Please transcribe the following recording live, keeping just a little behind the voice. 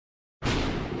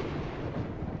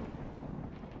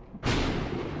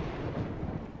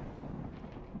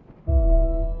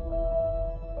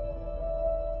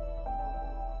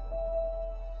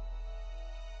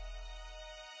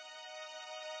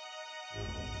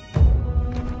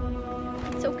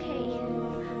It's okay.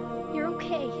 You're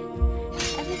okay.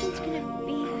 Everything's gonna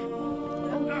be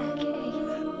okay.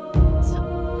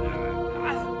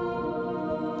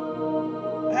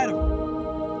 Adam!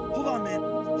 Hold on, man.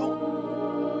 Don't...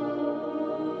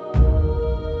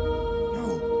 No.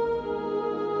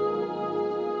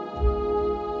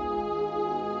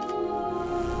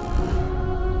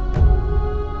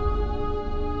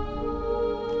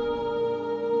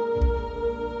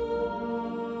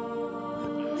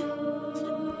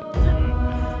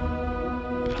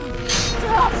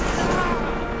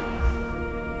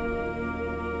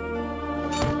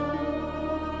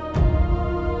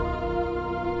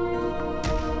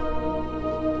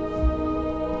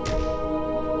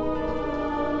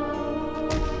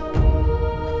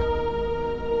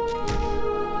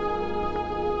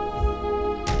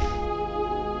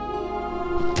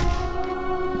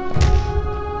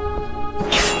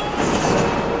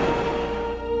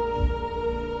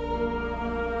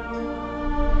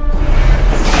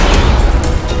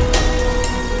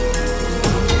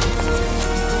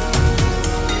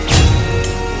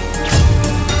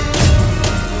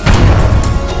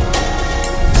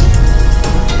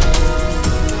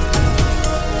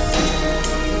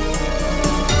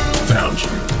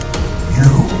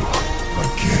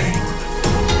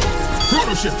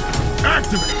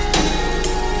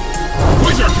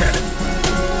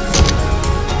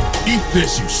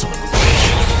 This, you son of a bitch!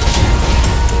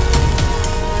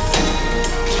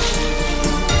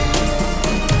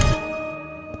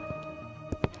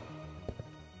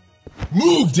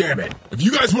 Move, damn it! If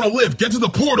you guys want to live, get to the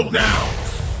portal now!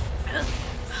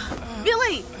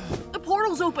 Billy! The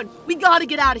portal's open! We gotta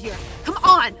get out of here! Come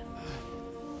on!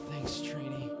 Thanks,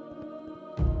 Trini.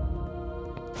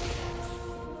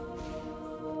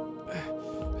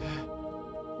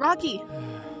 Rocky!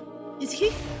 Is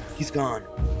he? He's gone.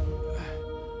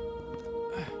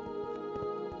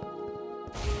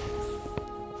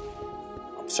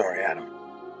 I'm sorry, Adam.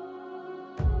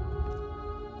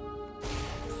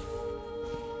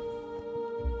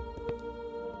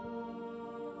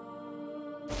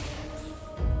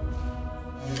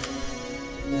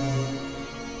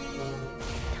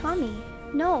 Tommy,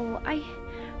 no, I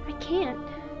can't.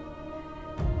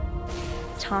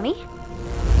 Tommy?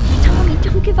 Tommy,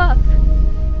 don't give up.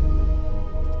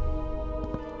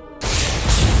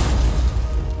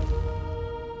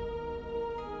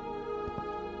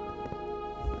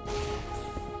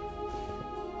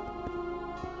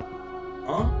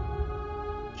 Huh?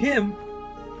 Kim?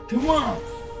 Come on!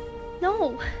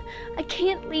 No, I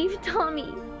can't leave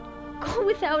Tommy. Go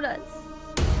without us.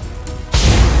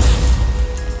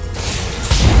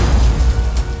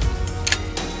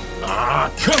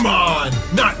 Ah, come on!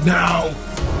 Not now!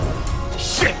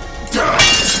 Shit!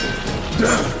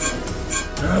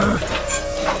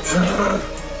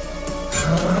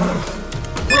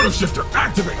 Proto shifter,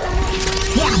 activate!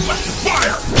 Quantum blast,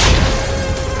 fire!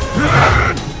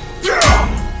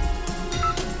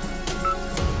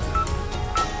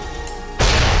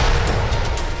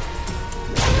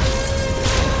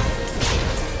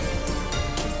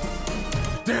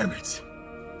 Damn it!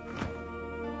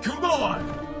 Come on!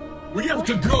 We have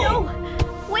to go! No!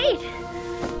 Wait!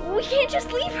 We can't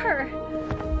just leave her!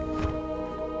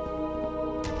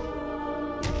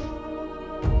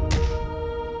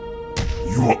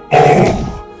 You're all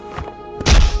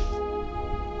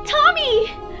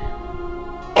Tommy!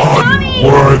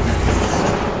 unworthy!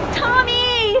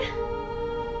 Tommy!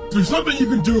 There's nothing you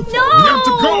can do for No! it. We have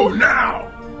to go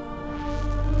now!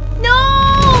 No!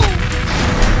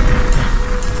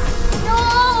 No!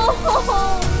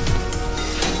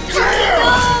 Damn!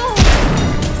 No!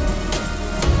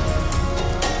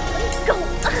 Let's go!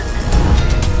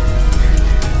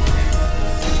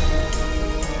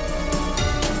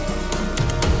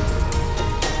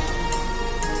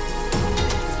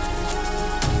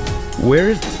 Where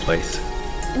is this place?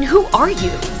 And who are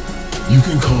you? You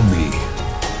can call me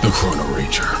the Chrono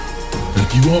Ranger. And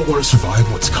if you all want to survive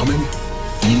what's coming,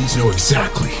 you need to know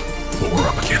exactly what we're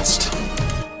up against.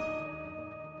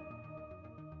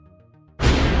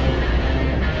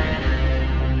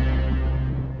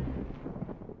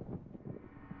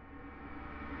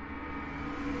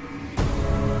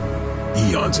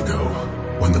 Eons ago,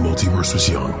 when the multiverse was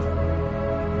young,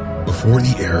 before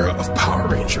the era of Power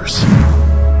Rangers,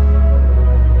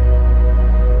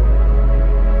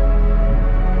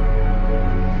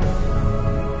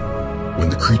 when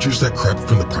the creatures that crept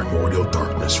from the primordial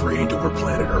darkness reigned over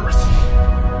planet Earth,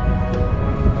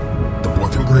 the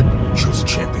Morphin Grid chose a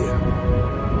champion.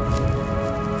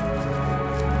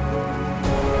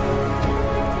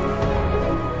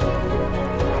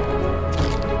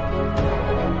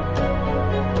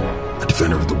 A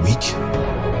defender of the weak,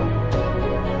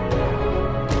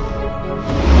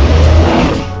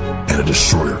 and a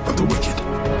destroyer of the wicked.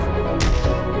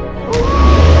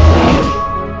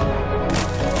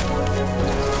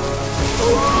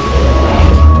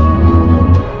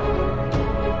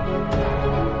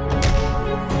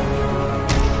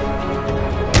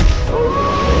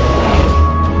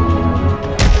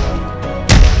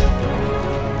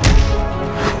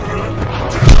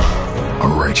 A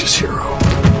righteous hero.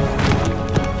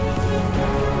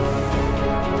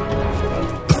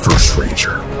 The first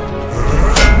Ranger.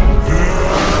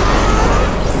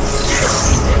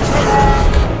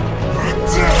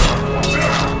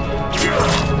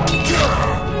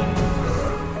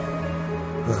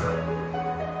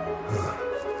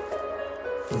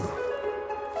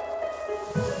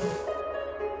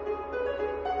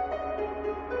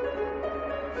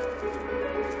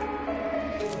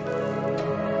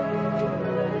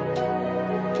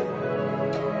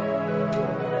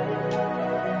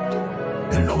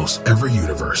 And in almost every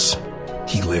universe,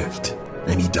 he lived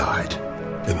and he died,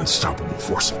 an unstoppable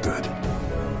force of good.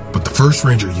 But the first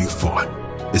Ranger you fought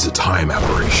is a time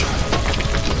aberration.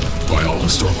 By all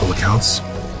historical accounts,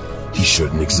 he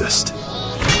shouldn't exist.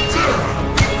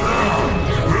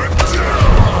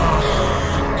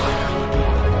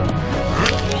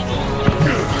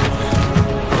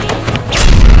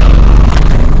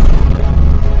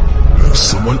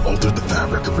 Someone altered the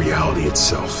fabric of reality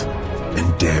itself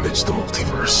and damaged the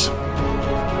multiverse.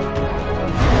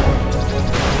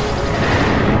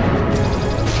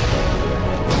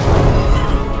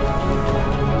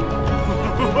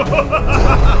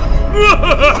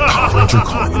 A Power Ranger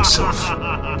calling himself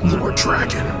Lord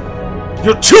Drakkon.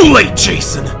 You're too late,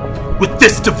 Jason! With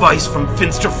this device from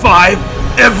Finster 5,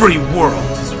 every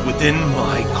world is within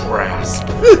my grasp.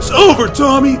 It's over,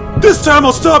 Tommy! This time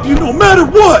I'll stop you no matter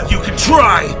what! You can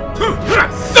try!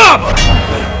 Saba!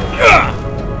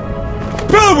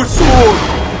 Power Sword!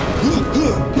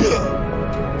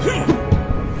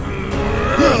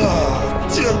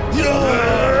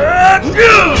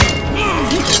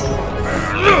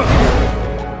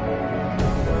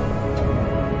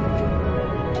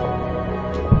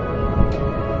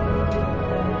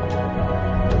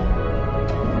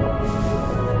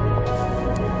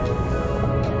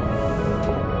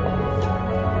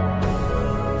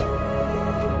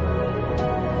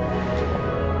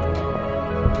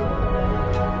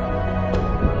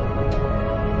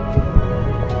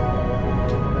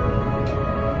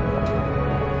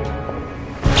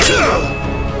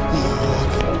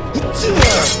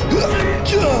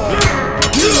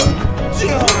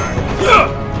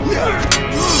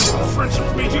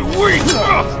 Friendship's made you weak!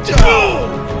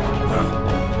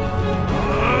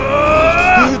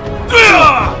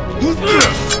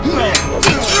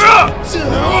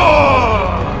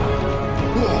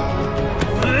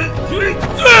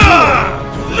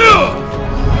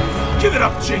 Give it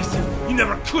up, Jason! You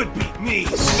never could beat me!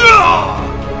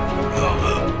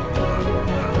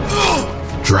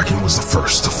 Drakkon was the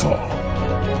first to fall.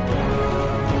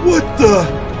 What the?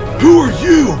 Who are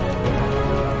you?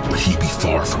 But he'd be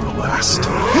far from the last.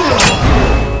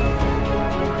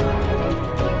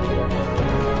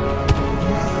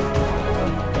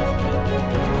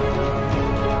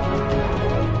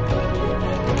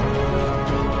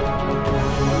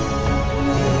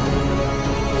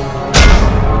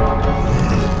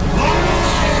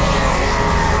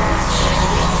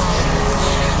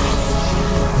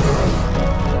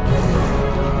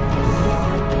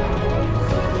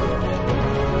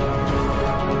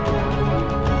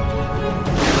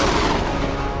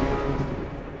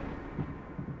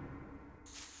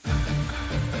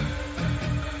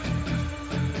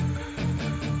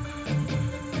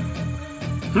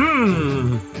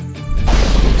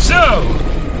 So,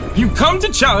 you come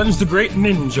to challenge the great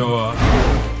ninja.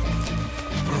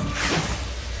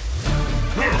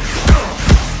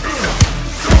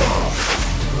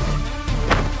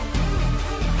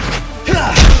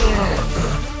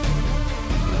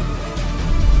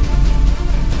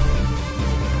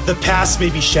 The past may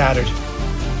be shattered,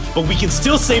 but we can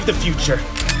still save the future.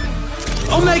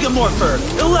 Omega Morpher,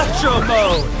 Electro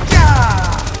Mode!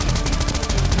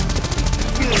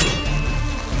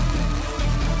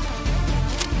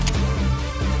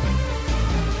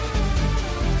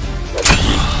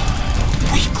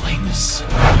 Weaklings.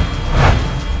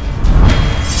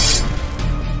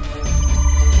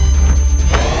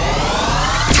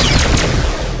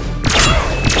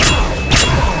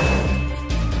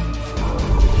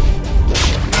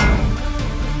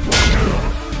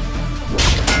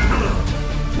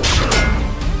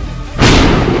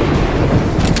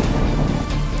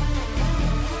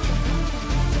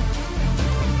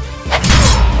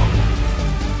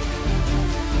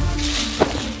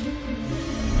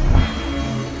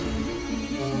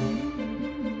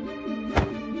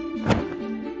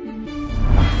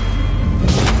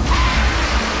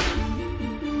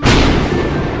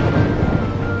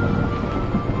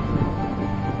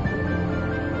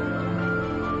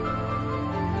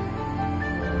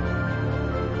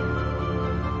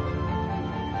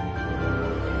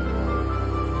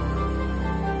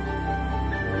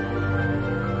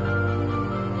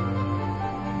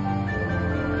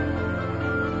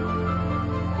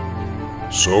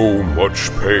 So much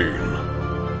pain.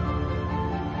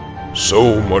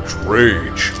 So much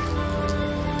rage.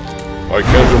 I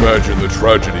can't imagine the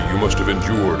tragedy you must have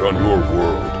endured on your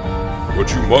world.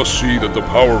 But you must see that the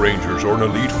Power Rangers are an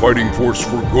elite fighting force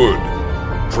for good.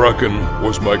 Drakkon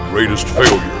was my greatest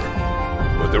failure.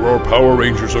 But there are Power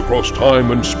Rangers across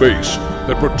time and space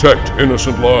that protect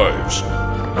innocent lives.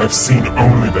 I've seen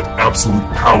only that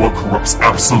absolute power corrupts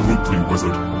absolutely,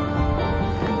 Wizard.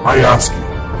 I ask you,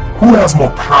 who has more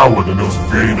power than those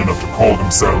vain enough to call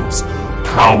themselves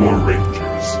Power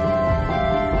Rangers?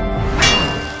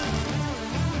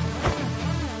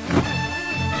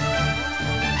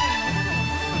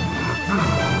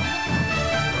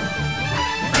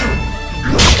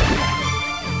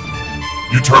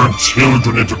 You turn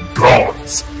children into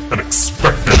gods and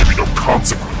expect there to be no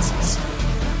consequences.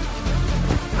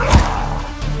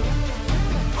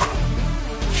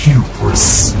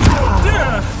 Hubris.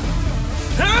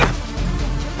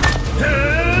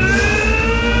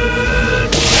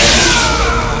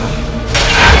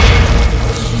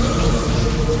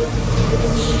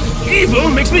 Evil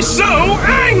makes me so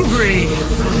angry!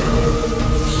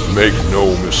 Make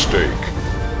no mistake.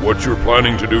 What you're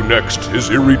planning to do next is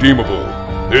irredeemable.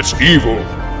 It's evil.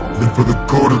 Then for the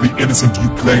good of the innocent you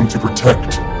claim to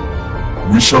protect,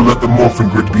 we shall let the Morphin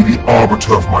Grid be the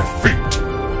arbiter of my fate.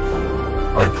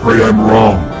 I pray I'm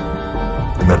wrong,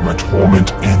 and that my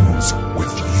torment ends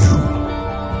with you.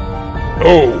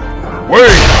 No!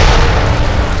 Wait!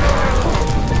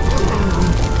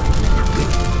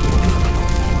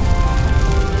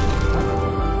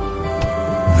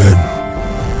 Then,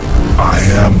 I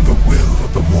am the will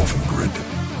of the Morphin Grid.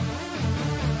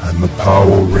 And the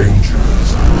Power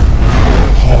Rangers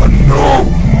are no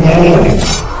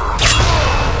more!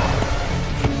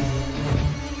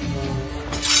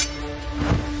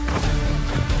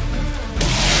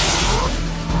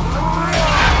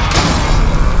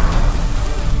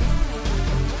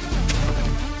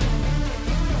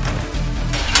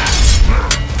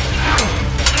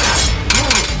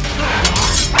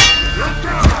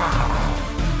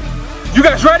 You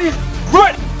guys ready?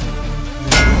 Run!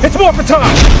 It's Morphin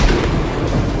time!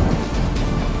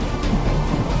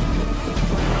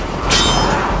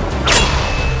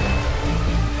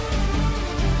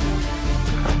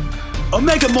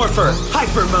 Omega Morpher,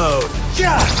 Hyper Mode!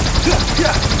 Yeah!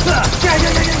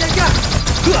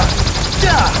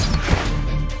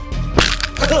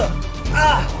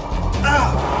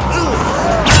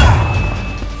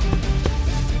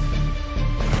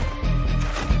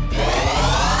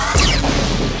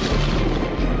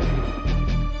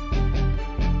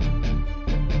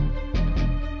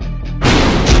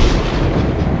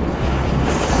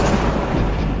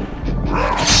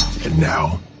 And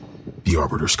now, the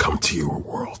Arbiters come to your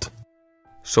world.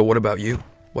 So what about you?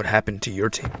 What happened to your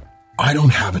team? I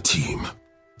don't have a team.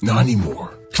 Not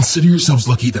anymore. Consider yourselves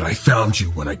lucky that I found you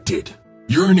when I did.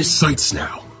 You're in his sights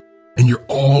now, and you're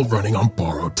all running on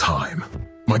borrowed time.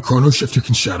 My chrono shifter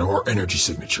can shadow our energy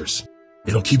signatures.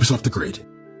 It'll keep us off the grid.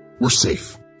 We're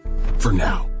safe. For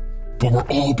now. But we're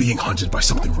all being hunted by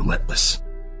something relentless.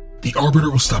 The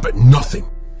Arbiter will stop at nothing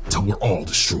till we're all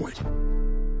destroyed.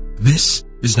 This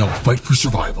is now a fight for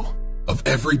survival of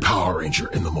every Power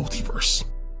Ranger in the multiverse.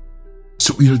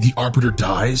 So either the Arbiter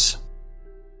dies,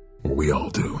 or we all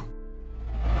do.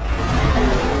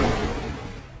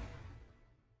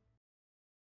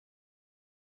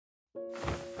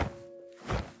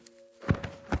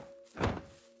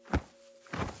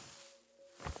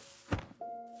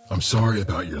 I'm sorry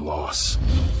about your loss.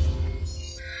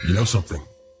 You know something?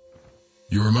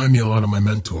 You remind me a lot of my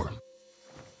mentor.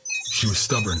 She was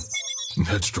stubborn and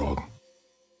headstrong.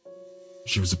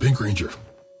 She was a Pink Ranger,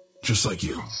 just like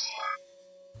you.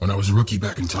 When I was a rookie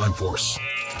back in Time Force,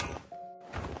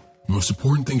 the most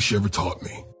important thing she ever taught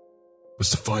me was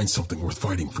to find something worth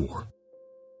fighting for.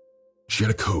 She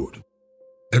had a code,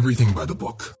 everything by the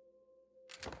book,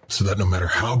 so that no matter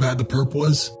how bad the perp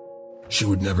was, she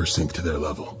would never sink to their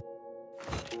level.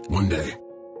 One day,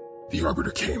 the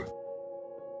Arbiter came.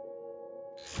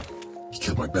 He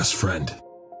killed my best friend,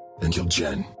 then killed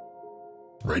Jen,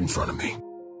 right in front of me.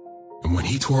 And when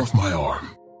he tore off my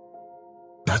arm,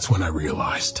 that's when I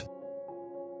realized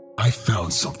I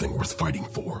found something worth fighting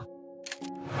for.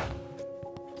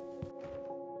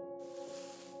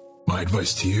 My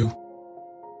advice to you,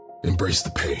 embrace the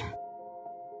pain.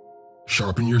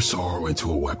 Sharpen your sorrow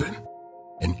into a weapon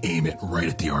and aim it right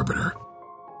at the Arbiter.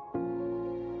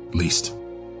 At least,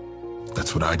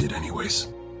 that's what I did anyways.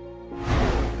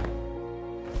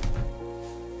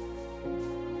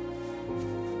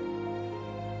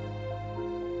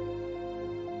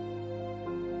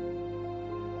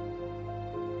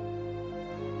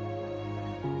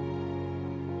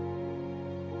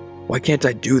 Why can't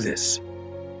I do this?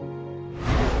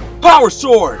 Power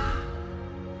sword!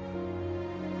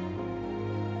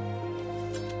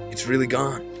 It's really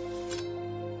gone.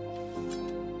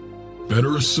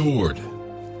 Better a sword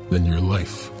than your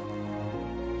life.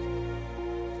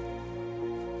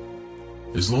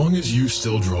 As long as you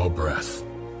still draw breath,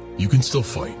 you can still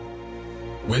fight.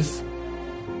 With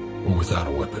or without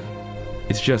a weapon.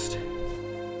 It's just,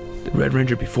 the Red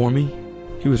Ranger before me,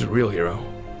 he was a real hero.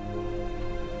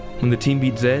 When the team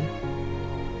beat Zed,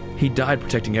 he died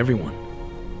protecting everyone.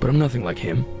 But I'm nothing like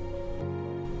him.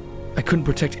 I couldn't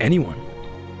protect anyone.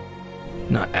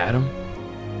 Not Adam.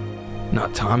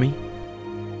 Not Tommy.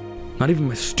 Not even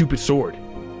my stupid sword.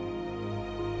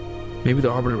 Maybe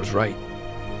the Arbiter was right.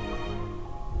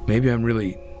 Maybe I'm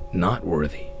really not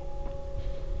worthy.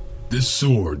 This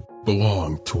sword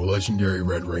belonged to a legendary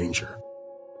Red Ranger.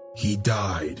 He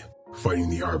died fighting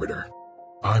the Arbiter.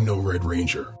 I'm no Red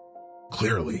Ranger,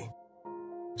 clearly,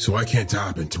 so I can't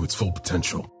tap into its full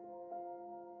potential.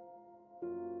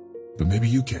 But maybe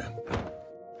you can.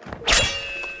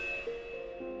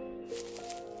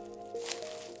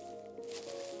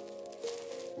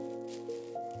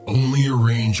 Only a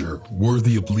Ranger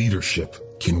worthy of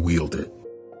leadership can wield it.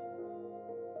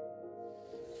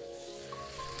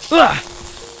 Ah!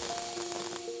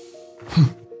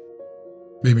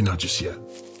 Maybe not just yet.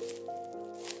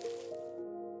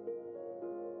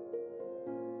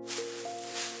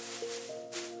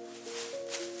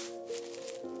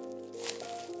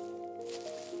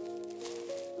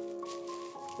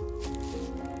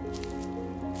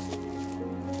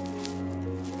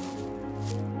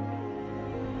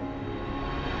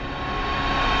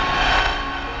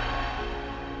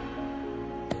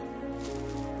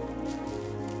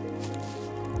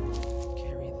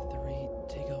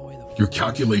 Your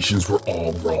calculations were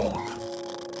all wrong.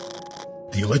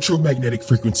 The electromagnetic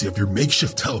frequency of your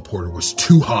makeshift teleporter was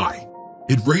too high.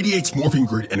 It radiates Morphin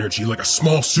Grid energy like a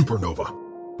small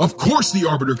supernova. Of course the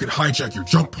Arbiter could hijack your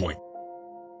jump point.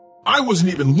 I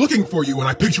wasn't even looking for you when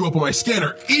I picked you up on my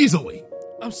scanner easily.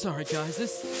 I'm sorry, guys.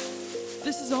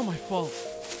 This is all my fault.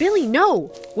 Billy,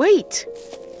 no! Wait!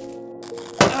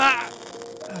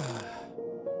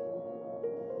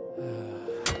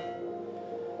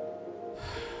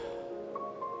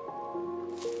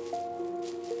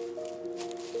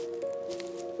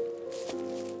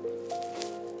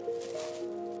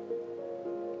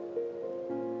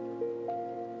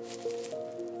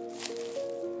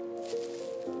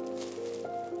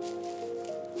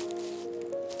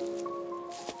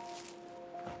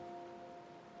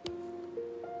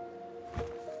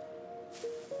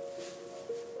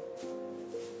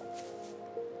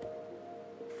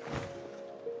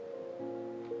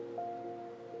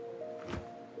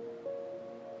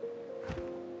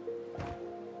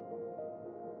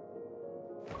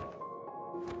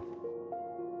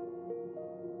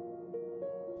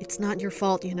 It's not your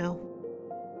fault, you know.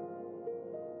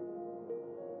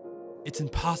 It's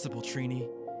impossible, Trini.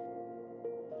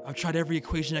 I've tried every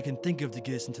equation I can think of to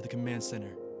get us into the command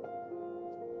center.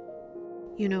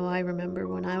 You know, I remember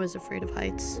when I was afraid of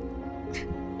heights,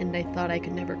 and I thought I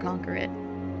could never conquer it.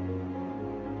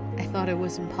 I thought it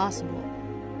was impossible.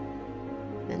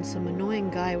 Then some annoying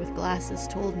guy with glasses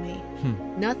told me,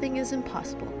 nothing is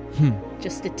impossible,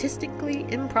 just statistically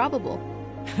improbable.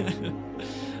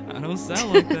 I don't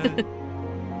sound like that.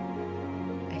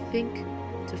 I think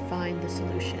to find the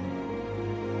solution,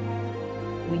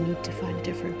 we need to find a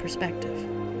different perspective.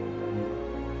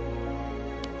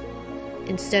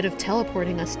 Instead of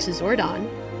teleporting us to Zordon,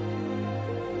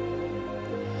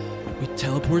 we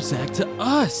teleport Zack to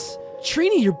us.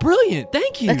 Trini, you're brilliant.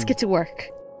 Thank you. Let's get to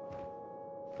work.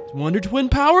 Wonder Twin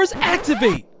powers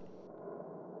activate.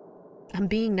 I'm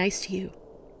being nice to you.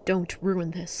 Don't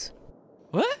ruin this.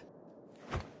 What?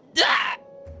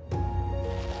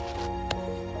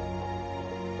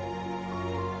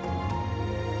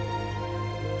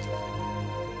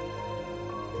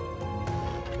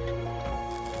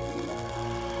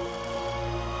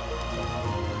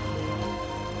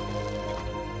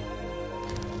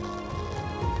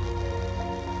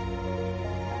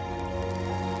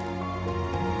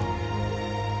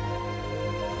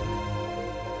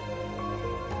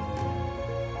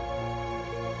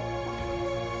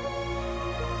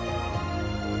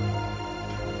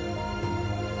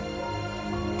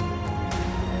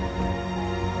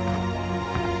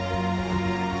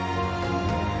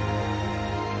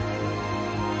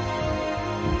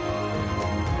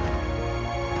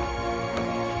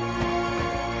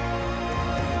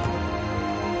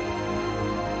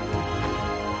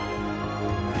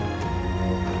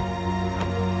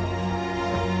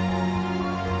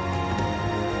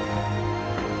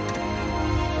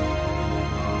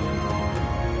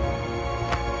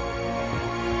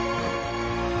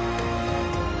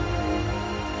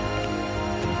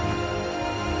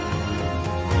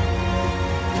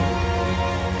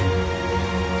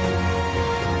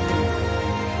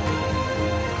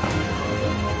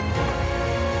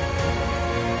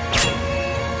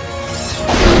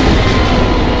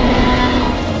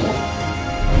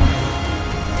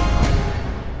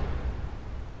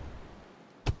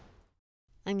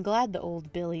 I'm glad the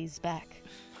old Billy's back.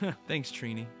 Thanks,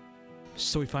 Trini.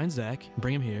 So we find Zach,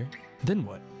 bring him here, then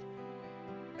what?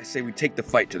 I say we take the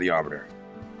fight to the Arbiter.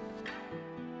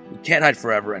 We can't hide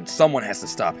forever, and someone has to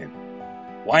stop him.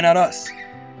 Why not us?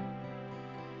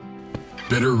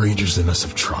 Better Rangers than us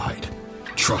have tried.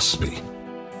 Trust me.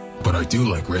 But I do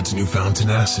like Red's newfound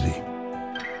tenacity.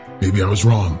 Maybe I was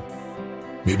wrong.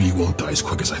 Maybe you won't die as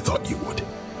quick as I thought you would.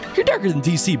 You're darker than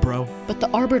DC, bro. But the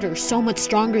Arbiter's so much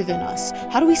stronger than us.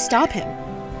 How do we stop him?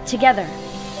 Together.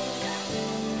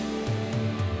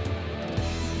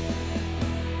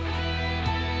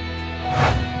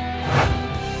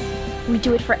 We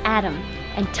do it for Adam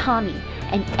and Tommy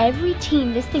and every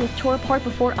team this thing has tore apart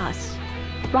before us.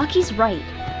 Rocky's right.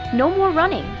 No more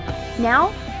running.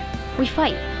 Now, we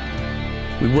fight.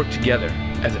 We work together,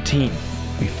 as a team.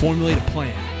 We formulate a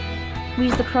plan. We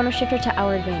use the chrono shifter to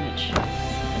our advantage.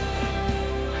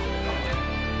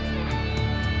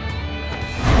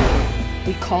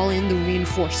 We call in the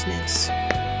reinforcements.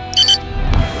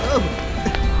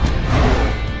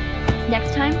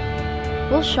 Next time,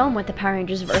 we'll show them what the Power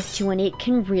Rangers of Earth 218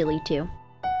 can really do.